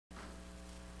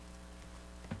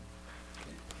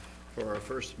For our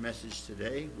first message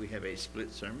today, we have a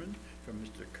split sermon from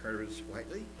Mr. Curtis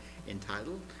Whiteley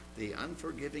entitled, The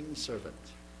Unforgiving Servant.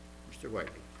 Mr.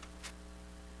 Whiteley.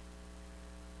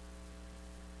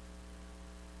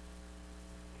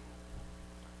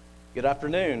 Good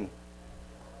afternoon.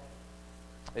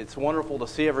 It's wonderful to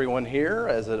see everyone here,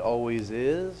 as it always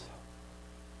is.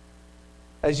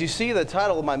 As you see, the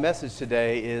title of my message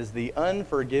today is The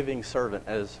Unforgiving Servant,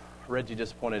 as Reggie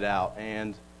just pointed out.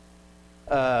 And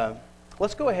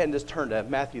let's go ahead and just turn to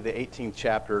Matthew, the 18th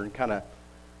chapter, and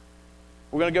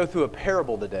we're going to go through a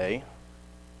parable today.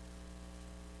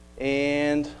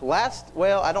 And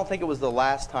I don't think it was the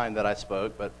last time that I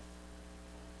spoke, but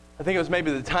I think it was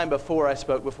maybe the time before I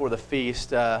spoke before the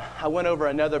feast. I went over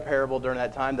another parable during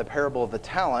that time, the parable of the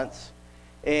talents.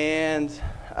 And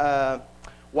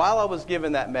while I was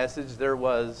given that message, there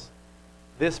was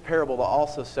this parable that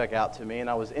also stuck out to me, and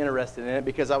I was interested in it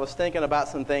because I was thinking about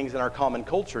some things in our common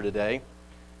culture today,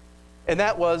 and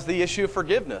that was the issue of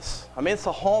forgiveness. I mean, it's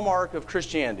the hallmark of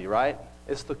Christianity, right?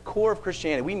 It's the core of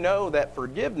Christianity. We know that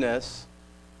forgiveness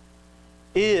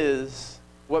is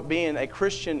what being a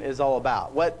Christian is all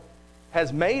about, what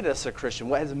has made us a Christian,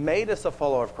 what has made us a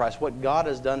follower of Christ, what God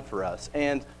has done for us.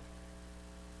 And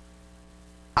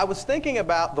I was thinking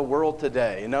about the world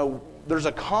today. You know, there's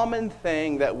a common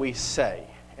thing that we say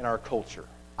in our culture.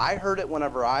 I heard it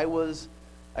whenever I was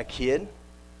a kid.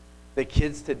 The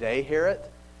kids today hear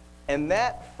it. And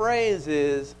that phrase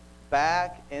is,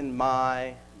 back in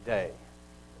my day.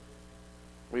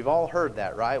 We've all heard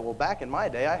that, right? Well, back in my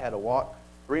day, I had to walk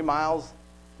 3 miles.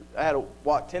 I had to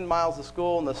walk 10 miles to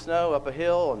school in the snow up a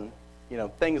hill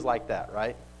and, things like that,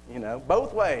 right?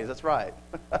 Both ways, that's right.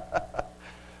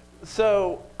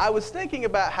 So I was thinking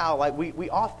about how we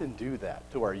often do that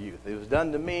to our youth. It was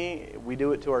done to me. We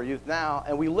do it to our youth now.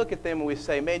 And we look at them and we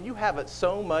say, man, you have it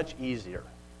so much easier.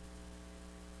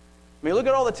 I mean, look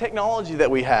at all the technology that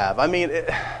we have. I mean,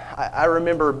 I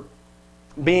remember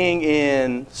being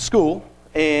in school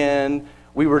and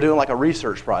we were doing like a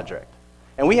research project.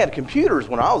 And we had computers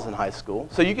when I was in high school.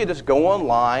 So you could just go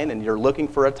online and you're looking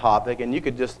for a topic and you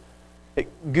could just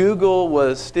Google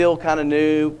was still kind of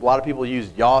new. A lot of people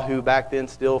used Yahoo back then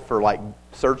still for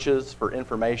searches for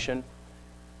information.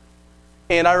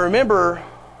 And I remember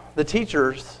the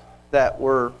teachers that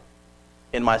were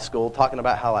in my school talking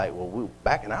about how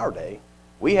back in our day,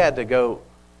 we had to go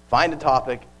find a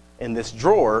topic in this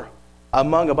drawer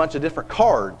among a bunch of different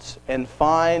cards and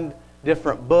find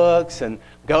different books and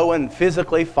go and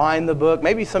physically find the book.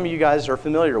 Maybe some of you guys are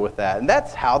familiar with that. And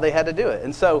that's how they had to do it.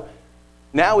 And so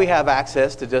now we have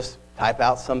access to just type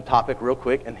out some topic real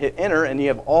quick and hit enter, and you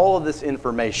have all of this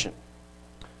information.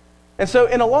 And so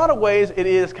in a lot of ways, it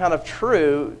is kind of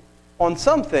true on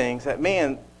some things that,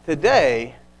 man,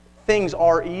 today, things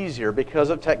are easier because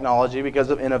of technology, because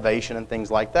of innovation and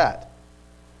things like that.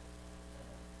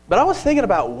 But I was thinking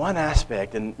about one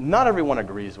aspect, and not everyone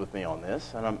agrees with me on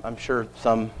this, and I'm sure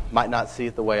some might not see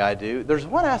it the way I do. There's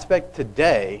one aspect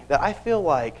today that I feel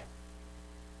like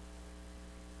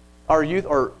our youth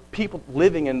or people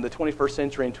living in the 21st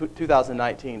century in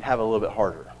 2019 have a little bit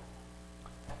harder.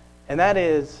 And that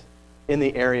is in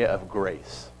the area of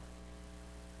grace.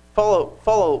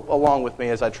 Follow along with me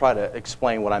as I try to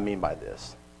explain what I mean by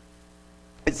this.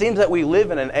 It seems that we live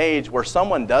in an age where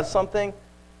someone does something,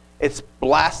 it's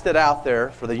blasted out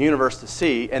there for the universe to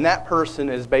see, and that person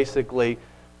is basically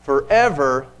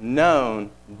forever known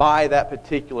by that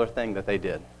particular thing that they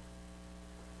did.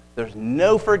 There's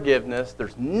no forgiveness.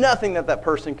 There's nothing that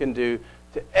person can do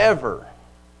to ever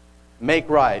make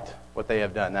right what they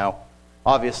have done. Now,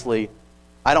 obviously,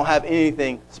 I don't have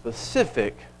anything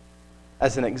specific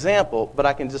as an example, but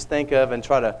I can just think of and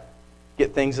try to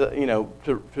get things,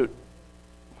 to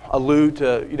allude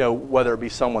to, whether it be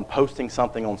someone posting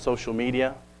something on social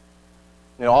media.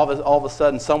 All of a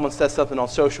sudden, someone says something on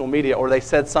social media, or they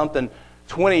said something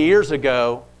 20 years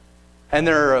ago, and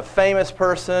they're a famous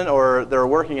person or they're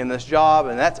working in this job,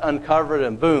 and that's uncovered,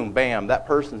 and boom, bam, that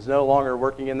person's no longer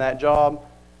working in that job.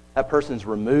 That person's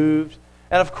removed.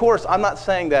 And of course, I'm not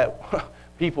saying that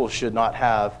people should not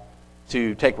have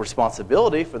to take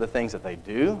responsibility for the things that they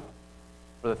do,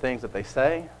 for the things that they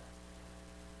say.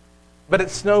 But it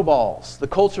snowballs. The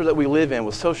culture that we live in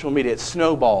with social media, it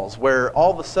snowballs, where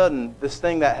all of a sudden this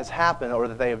thing that has happened or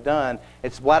that they have done,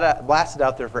 it's blasted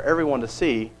out there for everyone to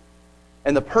see.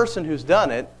 And the person who's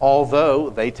done it, although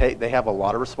they have a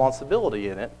lot of responsibility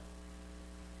in it,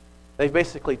 they've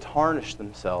basically tarnished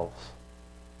themselves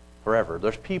forever.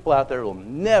 There's people out there who will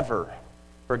never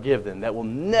forgive them, that will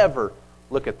never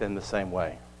look at them the same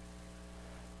way.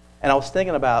 And I was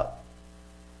thinking about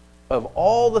of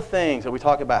all the things that we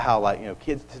talk about how, like,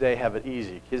 kids today have it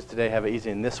easy. Kids today have it easy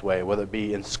in this way, whether it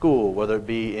be in school, whether it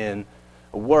be in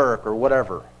work or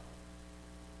whatever.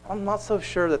 I'm not so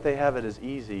sure that they have it as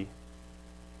easy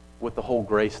with the whole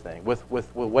grace thing, with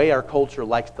the way our culture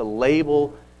likes to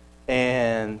label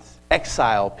and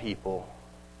exile people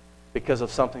because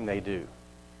of something they do.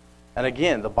 And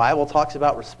again, the Bible talks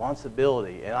about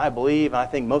responsibility, and I believe, and I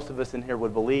think most of us in here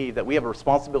would believe, that we have a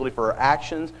responsibility for our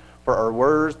actions, for our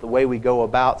words, the way we go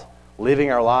about living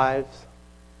our lives.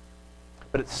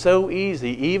 But it's so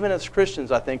easy, even as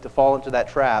Christians, I think, to fall into that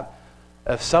trap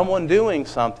of someone doing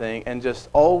something and just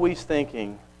always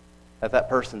thinking that that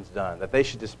person's done, that they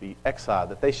should just be exiled,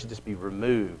 that they should just be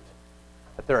removed,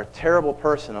 that they're a terrible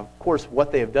person. Of course,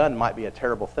 what they have done might be a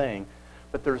terrible thing,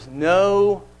 but there's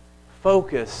no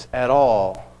focus at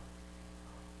all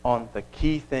on the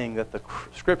key thing that the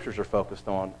Scriptures are focused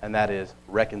on, and that is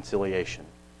reconciliation.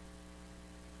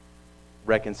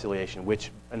 Reconciliation,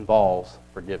 which involves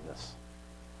forgiveness.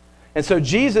 And so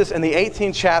Jesus, in the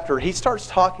 18th chapter, he starts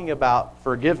talking about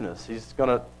forgiveness. He's going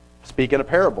to speak in a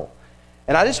parable.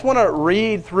 And I just want to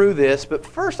read through this, but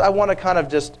first I want to kind of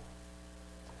just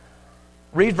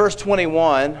read verse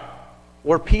 21,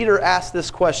 where Peter asks this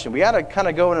question. We got to kind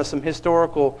of go into some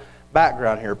historical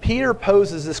background here. Peter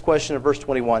poses this question in verse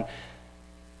 21.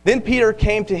 Then Peter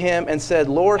came to him and said,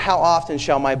 Lord, how often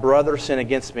shall my brother sin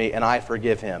against me and I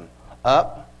forgive him?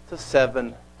 Up to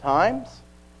 7 times?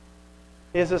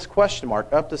 Is this question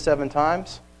mark, up to 7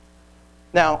 times?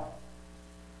 Now,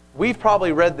 we've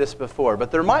probably read this before,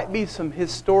 but there might be some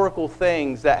historical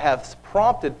things that have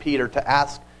prompted Peter to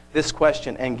ask this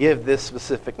question and give this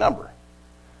specific number.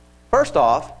 First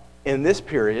off, in this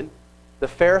period, the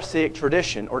Pharisaic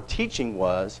tradition or teaching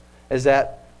is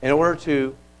that in order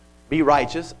to be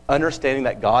righteous, understanding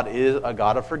that God is a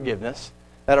God of forgiveness,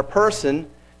 that a person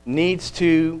needs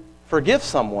to forgive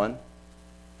someone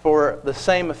for the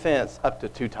same offense up to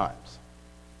 2 times.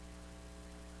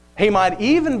 He might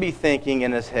even be thinking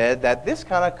in his head that this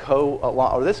kind of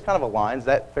aligns,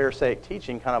 that Pharisaic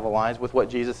teaching kind of aligns with what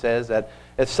Jesus says, that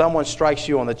if someone strikes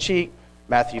you on the cheek,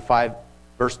 Matthew 5,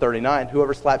 verse 39,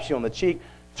 whoever slaps you on the cheek,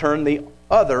 turn the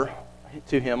other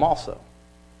to him also.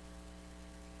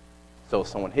 So if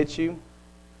someone hits you,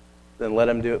 then let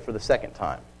him do it for the second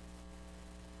time.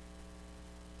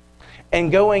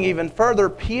 And going even further,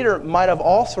 Peter might have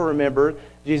also remembered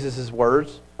Jesus'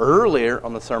 words earlier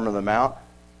on the Sermon on the Mount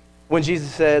when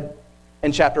Jesus said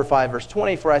in chapter 5, verse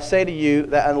 20, For I say to you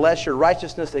that unless your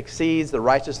righteousness exceeds the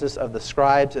righteousness of the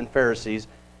scribes and Pharisees,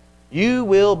 you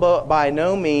will by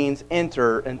no means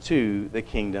enter into the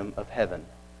kingdom of heaven.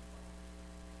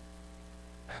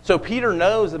 So Peter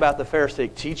knows about the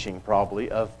Pharisaic teaching, probably,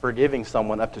 of forgiving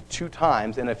someone up to 2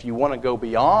 times, and if you want to go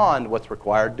beyond what's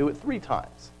required, do it 3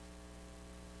 times.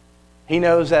 He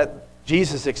knows that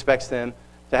Jesus expects them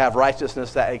to have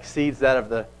righteousness that exceeds that of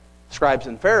the scribes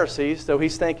and Pharisees, so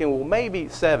he's thinking, well, maybe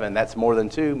 7, that's more than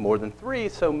 2, more than 3,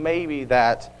 so maybe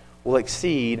that will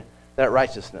exceed that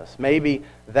righteousness. Maybe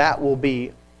that will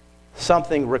be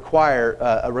something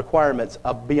requirements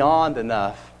beyond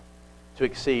enough to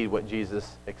exceed what Jesus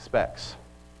expects.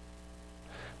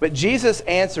 But Jesus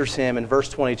answers him in verse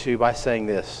 22 by saying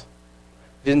this.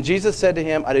 Then Jesus said to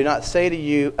him, I do not say to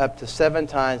you up to 7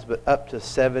 times, but up to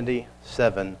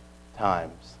 77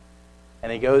 times.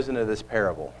 And he goes into this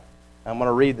parable. I'm going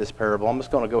to read this parable. I'm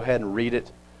just going to go ahead and read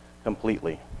it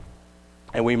completely.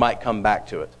 And we might come back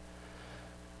to it.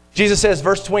 Jesus says,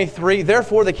 verse 23,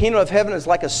 Therefore the kingdom of heaven is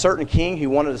like a certain king who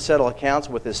wanted to settle accounts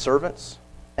with his servants.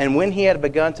 And when he had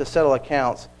begun to settle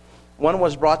accounts, one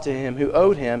was brought to him who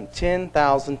owed him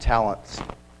 10,000 talents.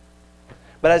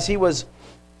 But as he was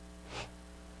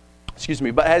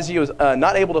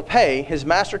not able to pay, his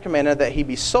master commanded that he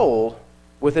be sold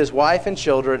with his wife and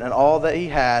children and all that he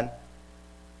had,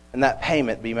 and that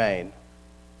payment be made.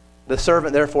 The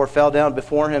servant therefore fell down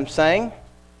before him, saying,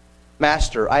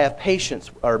 Master, have patience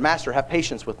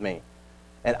with me,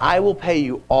 and I will pay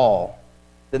you all.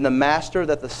 Then the master of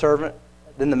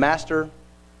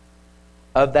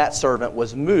that servant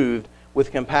was moved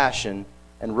with compassion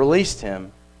and released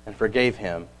him and forgave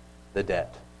him the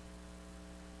debt.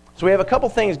 So we have a couple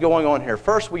things going on here.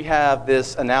 First, we have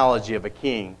this analogy of a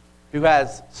king who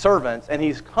has servants, and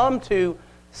he's come to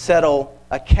settle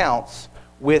accounts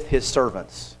with his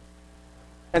servants.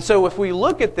 And so if we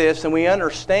look at this and we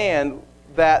understand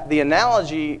that the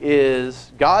analogy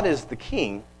is God is the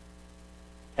king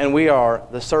and we are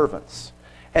the servants.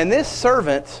 And this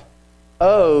servant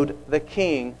owed the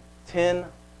king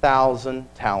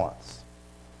 10,000 talents.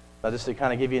 Now, just to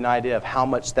kind of give you an idea of how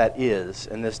much that is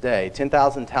in this day,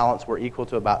 10,000 talents were equal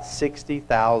to about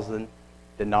 $60,000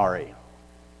 denarii.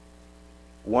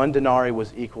 1 denarii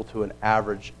was equal to an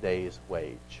average day's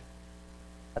wage.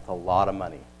 That's a lot of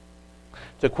money.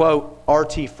 To quote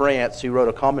R.T. France, who wrote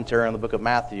a commentary on the book of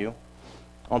Matthew,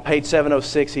 on page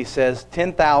 706 he says,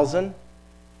 10,000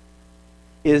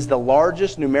 is the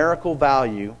largest numerical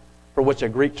value for which a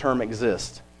Greek term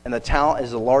exists, and the talent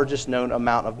is the largest known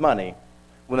amount of money.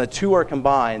 When the two are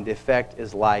combined, the effect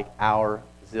is like our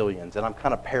zillions. And I'm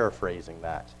kind of paraphrasing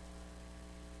that.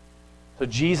 So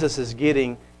Jesus is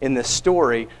getting, in this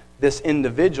story, this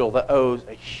individual that owes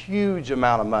a huge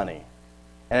amount of money.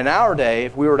 And in our day,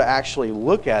 if we were to actually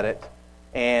look at it,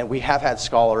 and we have had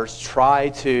scholars try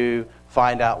to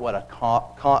find out what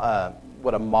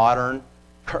a modern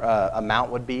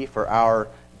amount would be for our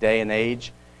day and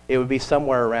age, it would be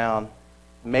somewhere around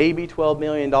maybe $12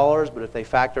 million, but if they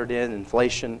factored in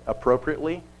inflation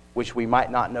appropriately, which we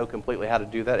might not know completely how to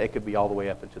do that, it could be all the way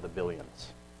up into the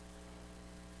billions.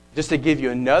 Just to give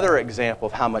you another example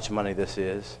of how much money this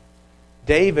is,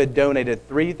 David donated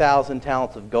 3,000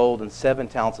 talents of gold and 7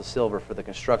 talents of silver for the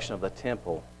construction of the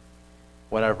temple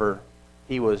whenever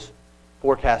he was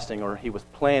forecasting or he was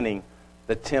planning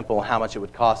the temple, how much it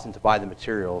would cost him to buy the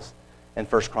materials in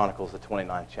 1 Chronicles, the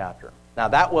 29th chapter. Now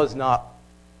that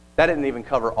didn't even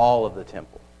cover all of the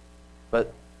temple,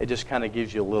 but it just kind of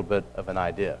gives you a little bit of an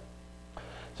idea.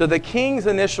 So the king's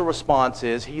initial response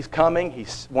is he's coming,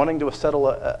 he's wanting to settle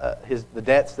the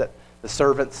debts that the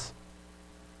servants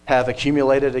have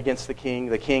accumulated against the king.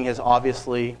 The king has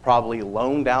obviously probably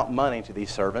loaned out money to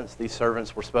these servants. These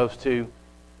servants were supposed to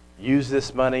use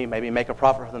this money, maybe make a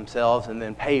profit for themselves, and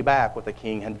then pay back what the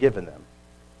king had given them.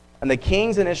 And the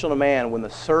king's initial demand, when the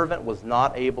servant was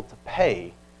not able to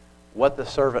pay what the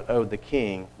servant owed the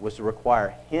king, was to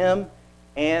require him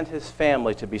and his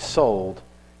family to be sold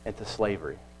into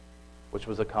slavery, which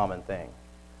was a common thing.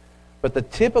 But the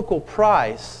typical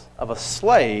price of a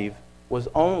slave was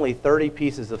only 30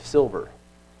 pieces of silver,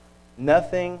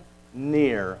 nothing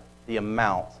near the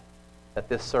amount that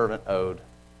this servant owed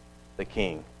the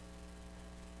king.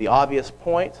 The obvious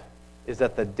point is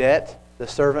that the debt the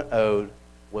servant owed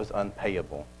was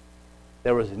unpayable.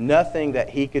 There was nothing that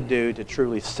he could do to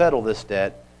truly settle this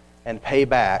debt and pay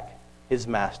back his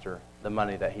master the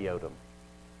money that he owed him.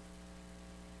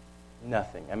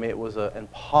 Nothing. I mean, it was an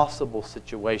impossible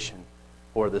situation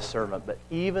for the servant. But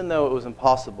even though it was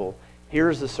impossible,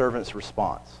 here's the servant's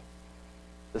response.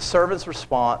 The servant's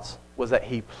response was that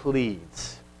he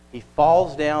pleads. He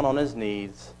falls down on his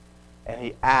knees and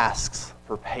he asks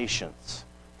for patience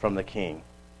from the king.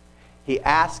 He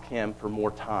asks him for more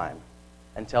time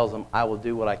and tells him, I will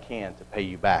do what I can to pay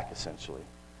you back, essentially.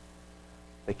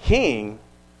 The king,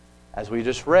 as we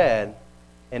just read,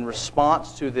 in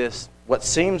response to this, what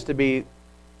seems to be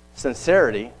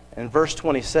sincerity, in verse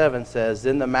 27 says,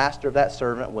 Then the master of that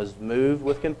servant was moved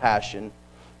with compassion,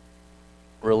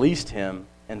 released him,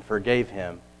 and forgave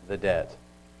him the debt.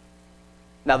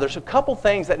 Now, there's a couple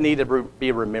things that need to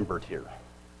be remembered here.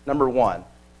 Number one,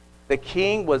 the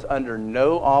king was under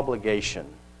no obligation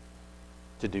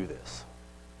to do this.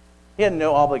 He had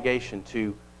no obligation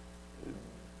to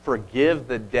forgive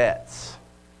the debts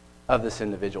of this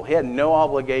individual. He had no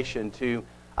obligation to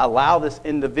allow this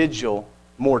individual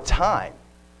more time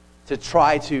to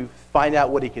try to find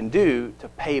out what he can do to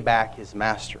pay back his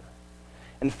master.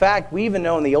 In fact, we even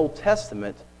know in the Old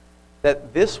Testament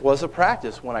that this was a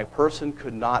practice. When a person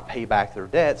could not pay back their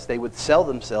debts, they would sell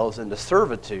themselves into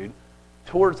servitude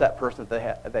towards that person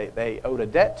that they owed a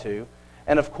debt to.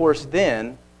 And of course,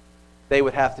 then they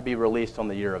would have to be released on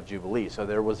the year of Jubilee. So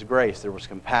there was grace, there was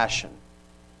compassion,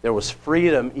 there was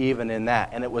freedom even in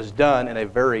that. And it was done in a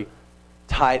very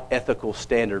tight ethical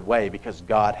standard way because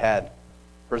God had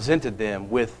presented them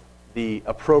with the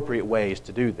appropriate ways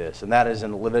to do this. And that is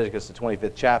in Leviticus, the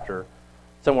 25th chapter,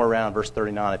 somewhere around verse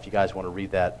 39, if you guys want to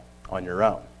read that on your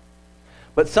own.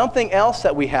 But something else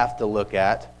that we have to look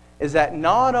at is that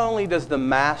not only does the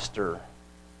master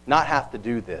not have to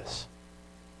do this,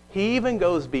 he even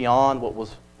goes beyond what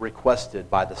was requested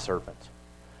by the servant.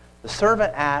 The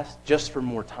servant asked just for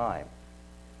more time.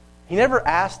 He never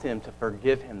asked him to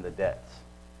forgive him the debts.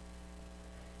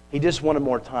 He just wanted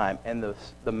more time. And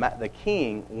the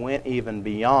king went even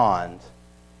beyond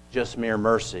just mere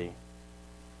mercy.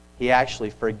 He actually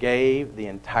forgave the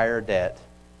entire debt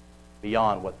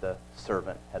beyond what the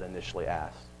servant had initially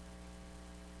asked.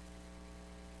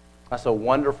 That's a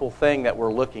wonderful thing that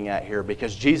we're looking at here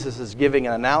because Jesus is giving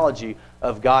an analogy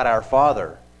of God our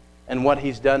Father and what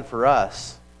He's done for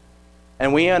us.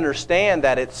 And we understand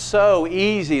that it's so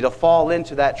easy to fall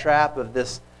into that trap of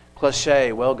this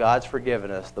cliche, well, God's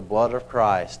forgiven us, the blood of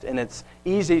Christ. And it's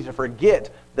easy to forget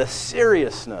the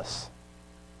seriousness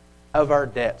of our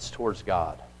debts towards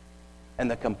God and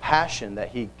the compassion that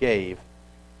he gave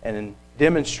and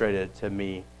demonstrated to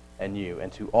me and you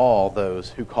and to all those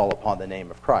who call upon the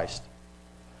name of Christ.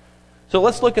 So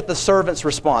let's look at the servant's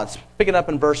response. Picking up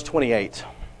in verse 28.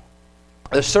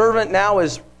 The servant now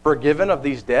is forgiven of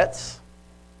these debts.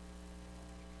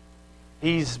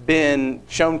 He's been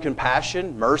shown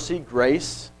compassion, mercy,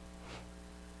 grace.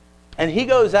 And he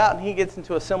goes out and he gets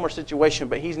into a similar situation,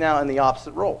 but he's now in the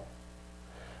opposite role.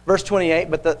 Verse 28,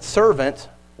 but the servant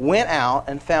went out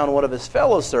and found one of his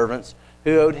fellow servants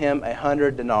who owed him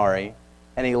 100 denarii,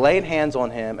 and he laid hands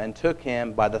on him and took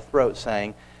him by the throat,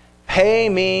 saying, pay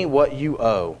me what you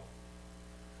owe.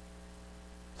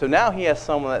 So now he has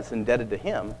someone that's indebted to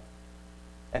him,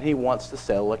 and he wants to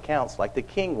settle accounts like the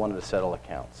king wanted to settle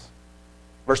accounts.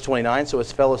 Verse 29, so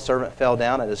his fellow servant fell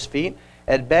down at his feet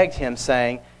and begged him,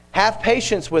 saying, have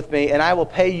patience with me, and I will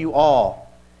pay you all.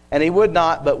 And he would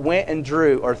not, but went and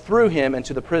threw him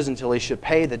into the prison till he should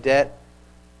pay the debt.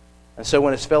 And so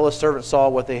when his fellow servants saw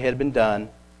what had been done,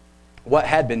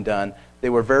 they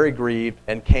were very grieved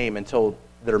and came and told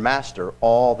their master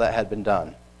all that had been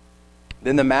done.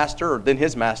 Then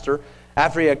his master,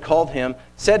 after he had called him,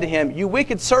 said to him, you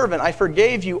wicked servant, I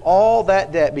forgave you all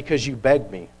that debt because you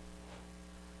begged me.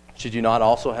 Should you not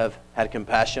also have had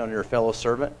compassion on your fellow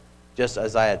servant, just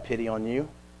as I had pity on you?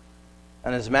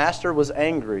 And his master was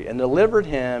angry and delivered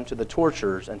him to the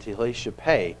torturers until he should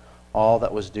pay all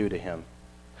that was due to him.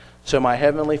 So my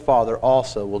heavenly Father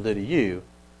also will do to you,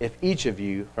 if each of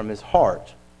you from his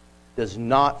heart does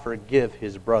not forgive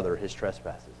his brother his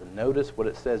trespasses. And notice what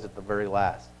it says at the very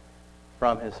last.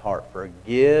 From his heart.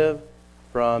 Forgive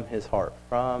from his heart.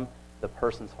 From the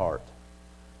person's heart.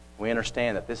 We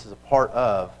understand that this is a part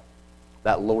of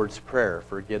that Lord's Prayer.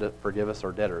 Forgive us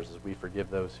our debtors as we forgive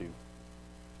those who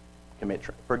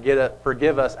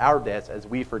forgive us our debts as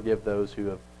we forgive those who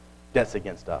have debts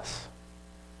against us.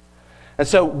 And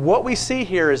so what we see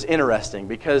here is interesting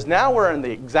because now we're in the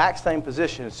exact same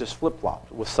position. It's just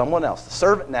flip-flopped with someone else. The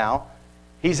servant now,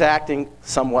 he's acting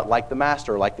somewhat like the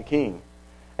master, like the king.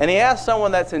 And he has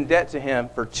someone that's in debt to him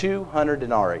for 200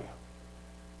 denarii.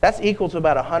 That's equal to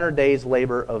about 100 days'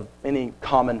 labor of any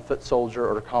common foot soldier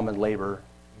or common labor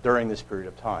during this period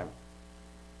of time.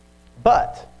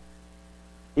 But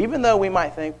even though we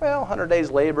might think, well, 100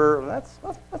 days' labor,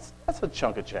 that's a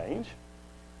chunk of change.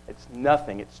 It's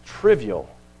nothing. It's trivial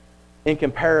in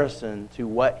comparison to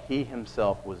what he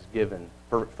himself was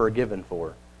forgiven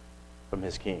for from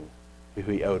his king, who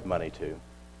he owed money to.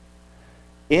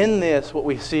 In this, what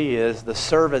we see is the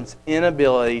servant's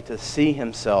inability to see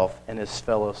himself in his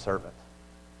fellow servant.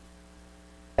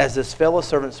 As this fellow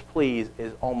servant's plea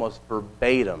is almost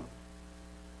verbatim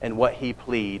in what he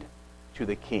plead to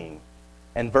the king.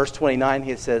 In verse 29,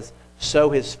 he says, so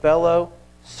his fellow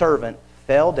servant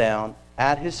fell down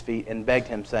at his feet and begged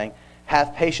him, saying,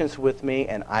 have patience with me,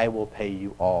 and I will pay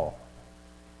you all.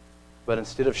 But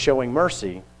instead of showing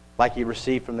mercy, like he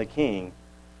received from the king,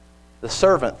 the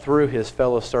servant threw his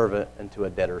fellow servant into a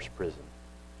debtor's prison.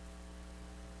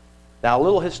 Now, a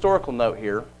little historical note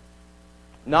here.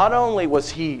 Not only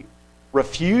was he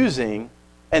refusing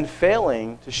and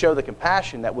failing to show the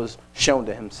compassion that was shown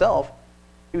to himself,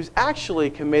 he was actually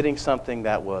committing something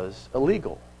that was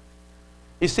illegal.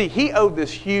 You see, he owed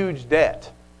this huge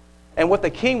debt. And what the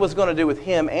king was going to do with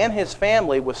him and his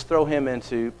family was throw him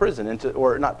into prison,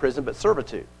 or not prison, but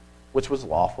servitude, which was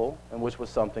lawful and which was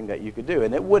something that you could do.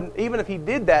 And it wouldn't, even if he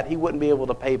did that, he wouldn't be able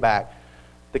to pay back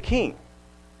the king.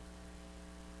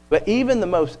 But even the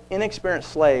most inexperienced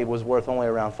slave was worth only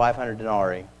around 500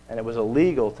 denarii, and it was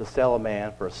illegal to sell a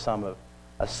man for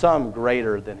a sum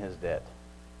greater than his debt.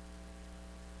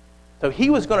 So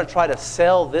he was going to try to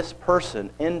sell this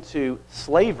person into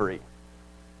slavery.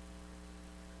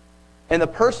 And the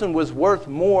person was worth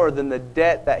more than the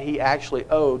debt that he actually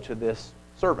owed to this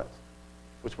servant,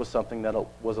 which was something that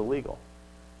was illegal.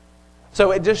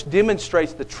 So it just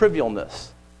demonstrates the trivialness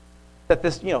that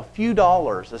this, few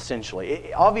dollars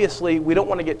essentially. Obviously, we don't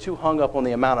want to get too hung up on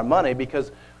the amount of money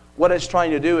because what it's trying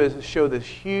to do is show this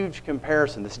huge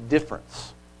comparison, this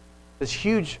difference, this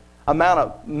huge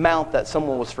amount that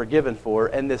someone was forgiven for,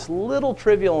 and this little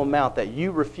trivial amount that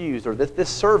you refused, or that this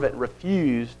servant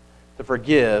refused to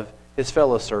forgive his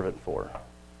fellow servant for.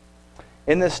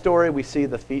 In this story, we see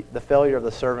the failure of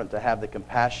the servant to have the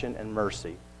compassion and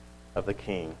mercy of the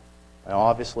king. Now,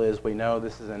 obviously, as we know,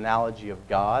 this is an analogy of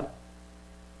God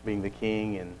being the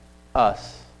king and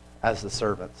us as the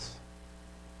servants.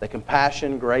 The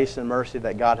compassion, grace, and mercy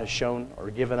that God has shown or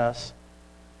given us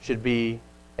should be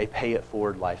a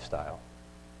pay-it-forward lifestyle.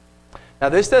 Now,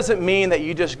 this doesn't mean that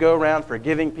you just go around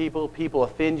forgiving people, people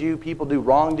offend you, people do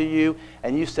wrong to you,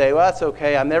 and you say, well, that's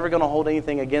okay, I'm never going to hold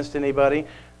anything against anybody.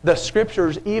 The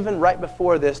Scriptures, even right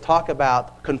before this, talk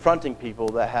about confronting people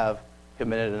that have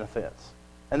committed an offense.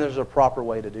 And there's a proper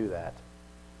way to do that.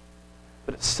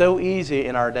 But it's so easy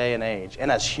in our day and age,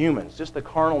 and as humans, just the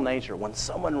carnal nature, when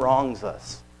someone wrongs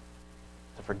us,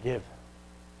 to forgive.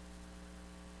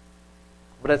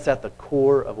 But it's at the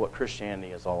core of what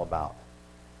Christianity is all about.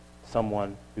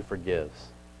 Someone who forgives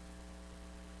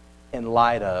in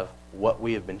light of what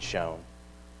we have been shown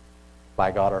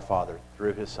by God our Father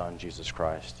through His Son, Jesus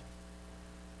Christ.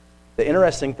 The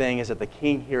interesting thing is that the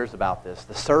king hears about this.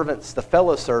 The servants, the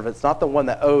fellow servants, not the one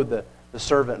that owed the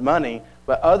servant money,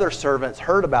 but other servants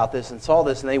heard about this and saw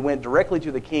this, and they went directly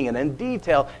to the king and in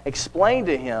detail explained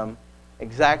to him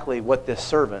exactly what this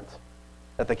servant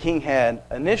that the king had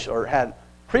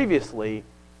previously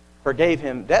forgave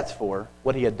him debts for,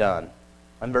 what he had done.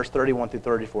 In verse 31 through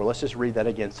 34, let's just read that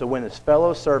again. So when his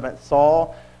fellow servants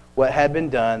saw what had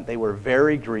been done, they were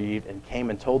very grieved and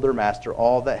came and told their master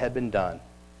all that had been done.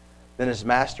 Then his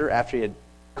master, after he had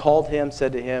called him,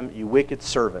 said to him, "You wicked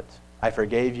servant, I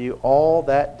forgave you all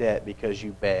that debt because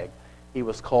you begged." He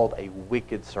was called a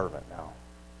wicked servant now.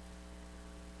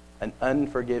 An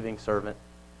unforgiving servant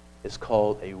is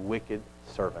called a wicked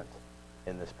servant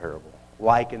in this parable,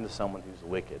 likened to someone who's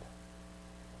wicked.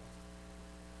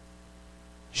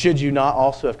 Should you not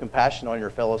also have compassion on your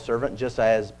fellow servant, just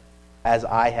as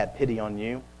I had pity on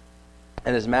you?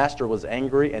 And his master was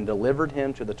angry and delivered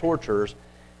him to the torturers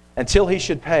until he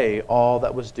should pay all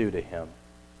that was due to him.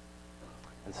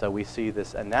 And so we see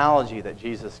this analogy that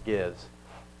Jesus gives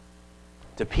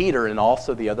to Peter and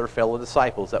also the other fellow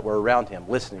disciples that were around him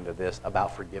listening to this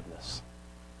about forgiveness.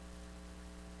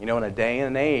 You know, in a day and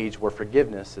an age where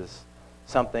forgiveness is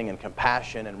something, and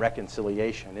compassion and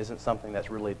reconciliation isn't something that's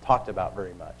really talked about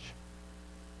very much.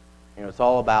 You know, it's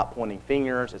all about pointing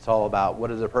fingers. It's all about, what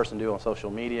does a person do on social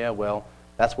media? Well,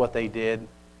 that's what they did.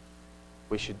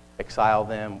 We should exile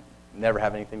them, never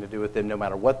have anything to do with them. No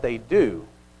matter what they do,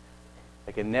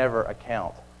 they can never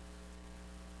account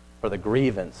for the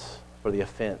grievance, for the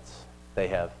offense they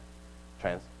have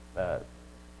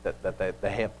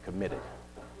they have committed.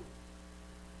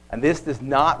 And this does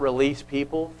not release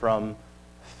people from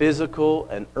physical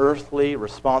and earthly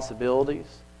responsibilities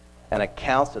and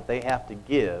accounts that they have to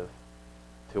give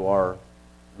to our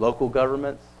local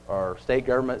governments, our state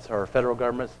governments, our federal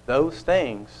governments. Those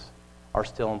things are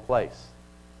still in place.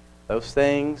 Those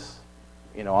things,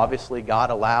 you know, obviously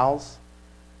God allows,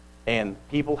 and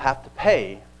people have to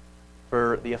pay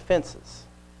for the offenses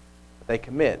that they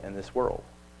commit in this world.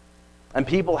 And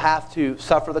people have to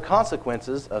suffer the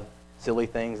consequences of silly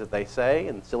things that they say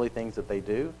and silly things that they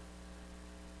do.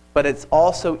 But it's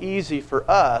also easy for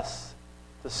us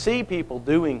to see people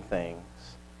doing things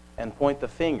and point the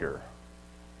finger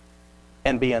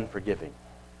and be unforgiving.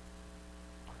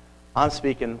 I'm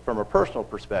speaking from a personal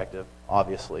perspective,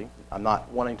 obviously. I'm not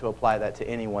wanting to apply that to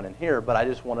anyone in here, but I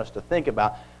just want us to think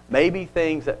about maybe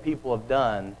things that people have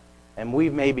done and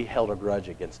we've maybe held a grudge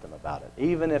against them about it.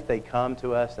 Even if they come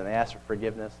to us and they ask for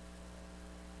forgiveness.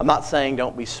 I'm not saying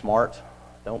don't be smart,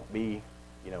 don't be,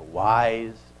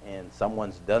 wise, and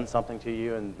someone's done something to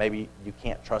you and maybe you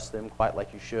can't trust them quite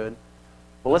like you should.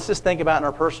 But let's just think about in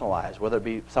our personal lives, whether it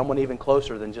be someone even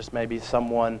closer than just maybe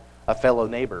someone, a fellow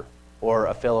neighbor or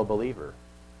a fellow believer.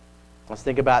 Let's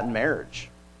think about in marriage,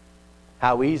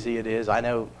 how easy it is. I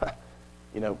know,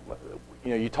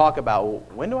 you talk about, well,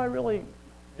 when do I really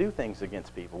do things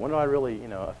against people? When do I really,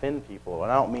 offend people?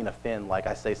 And I don't mean offend like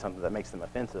I say something that makes them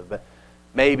offensive, but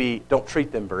maybe don't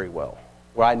treat them very well,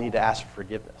 where I need to ask for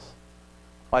forgiveness.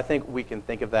 Well, I think we can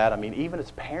think of that. I mean, even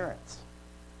as parents,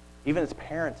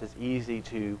 it's easy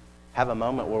to have a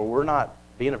moment where we're not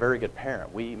being a very good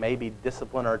parent. We maybe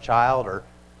discipline our child, or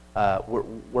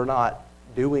we're not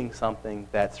doing something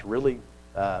that's really,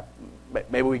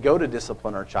 maybe we go to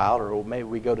discipline our child, or maybe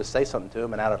we go to say something to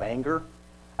them, and out of anger,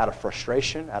 out of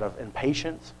frustration, out of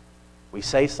impatience, we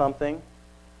say something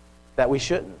that we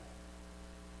shouldn't.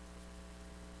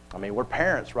 I mean, we're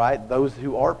parents, right? Those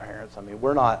who are parents, I mean,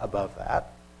 we're not above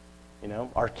that.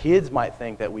 Our kids might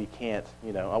think that we can't,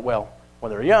 well, when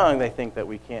they're young, they think that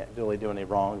we can't really do any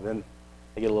wrong. Then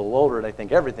they get a little older, they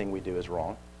think everything we do is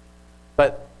wrong.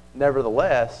 But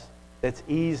nevertheless, it's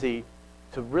easy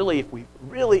to really, if we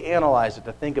really analyze it,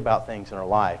 to think about things in our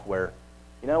life where,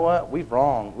 you know what, we've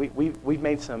wronged. We've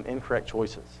made some incorrect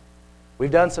choices.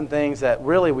 We've done some things that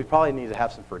really we probably need to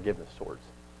have some forgiveness towards.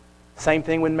 Same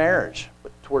thing with marriage,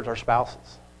 but towards our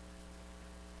spouses.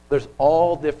 There's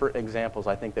all different examples,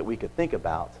 I think, that we could think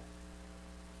about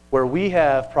where we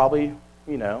have probably,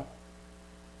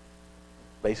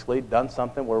 basically done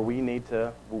something where we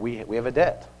have a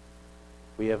debt.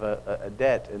 We have a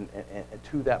debt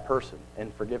to that person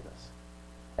in forgiveness.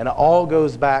 And it all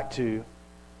goes back to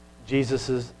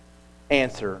Jesus'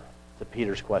 answer to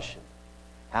Peter's question.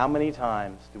 How many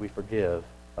times do we forgive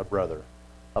a brother,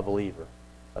 a believer,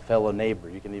 a fellow neighbor?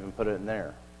 You can even put it in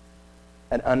there.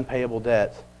 An unpayable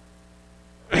debt.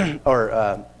 He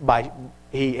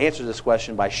answers this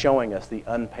question by showing us the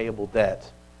unpayable debt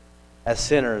as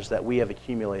sinners that we have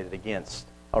accumulated against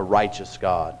a righteous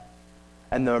God,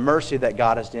 and the mercy that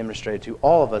God has demonstrated to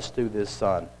all of us through this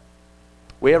Son.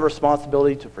 We have a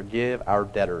responsibility to forgive our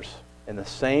debtors in the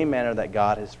same manner that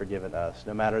God has forgiven us.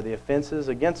 No matter the offenses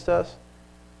against us,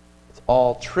 it's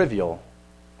all trivial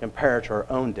compared to our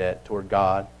own debt toward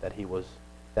God that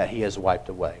He has wiped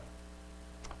away.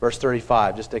 Verse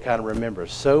 35, just to kind of remember,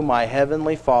 so my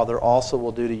heavenly Father also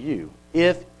will do to you,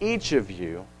 if each of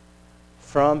you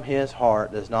from his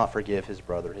heart does not forgive his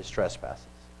brother his trespasses.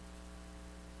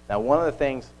 Now, one of the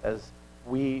things as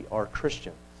we are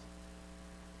Christians,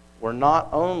 we're not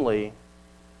only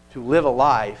to live a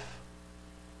life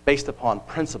based upon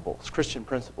principles, Christian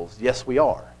principles. Yes, we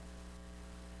are.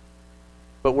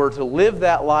 But we're to live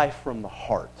that life from the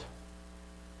heart,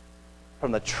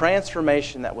 from the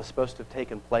transformation that was supposed to have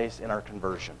taken place in our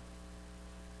conversion.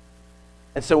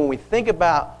 And so when we think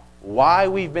about why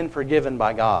we've been forgiven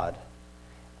by God,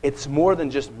 it's more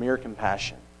than just mere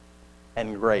compassion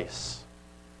and grace.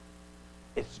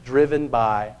 It's driven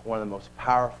by one of the most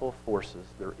powerful forces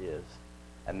there is,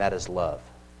 and that is love.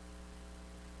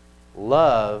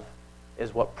 Love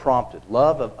is what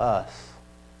love of us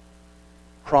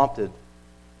prompted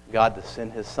God to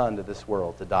send His Son to this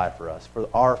world to die for us, for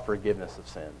our forgiveness of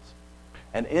sins.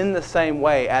 And in the same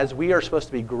way, as we are supposed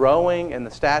to be growing in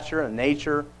the stature and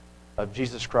nature of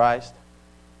Jesus Christ,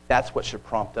 that's what should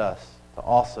prompt us to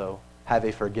also have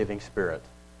a forgiving spirit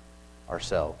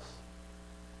ourselves.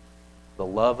 The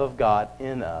love of God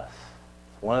in us.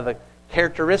 One of the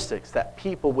characteristics that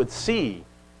people would see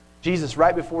Jesus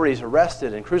right before He's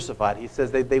arrested and crucified. He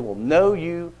says they will know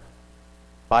you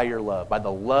by your love, by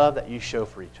the love that you show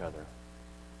for each other.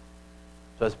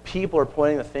 So as people are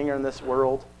pointing the finger in this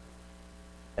world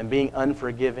and being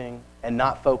unforgiving and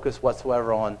not focused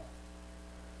whatsoever on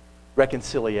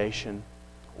reconciliation,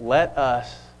 let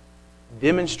us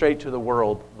demonstrate to the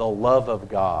world the love of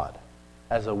God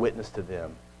as a witness to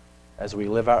them as we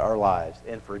live out our lives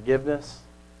in forgiveness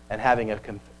and having a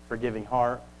forgiving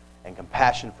heart and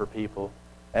compassion for people,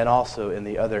 and also in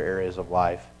the other areas of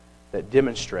life that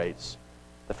demonstrates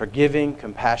the forgiving,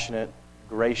 compassionate,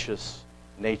 gracious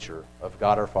nature of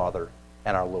God our Father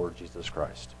and our Lord Jesus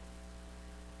Christ.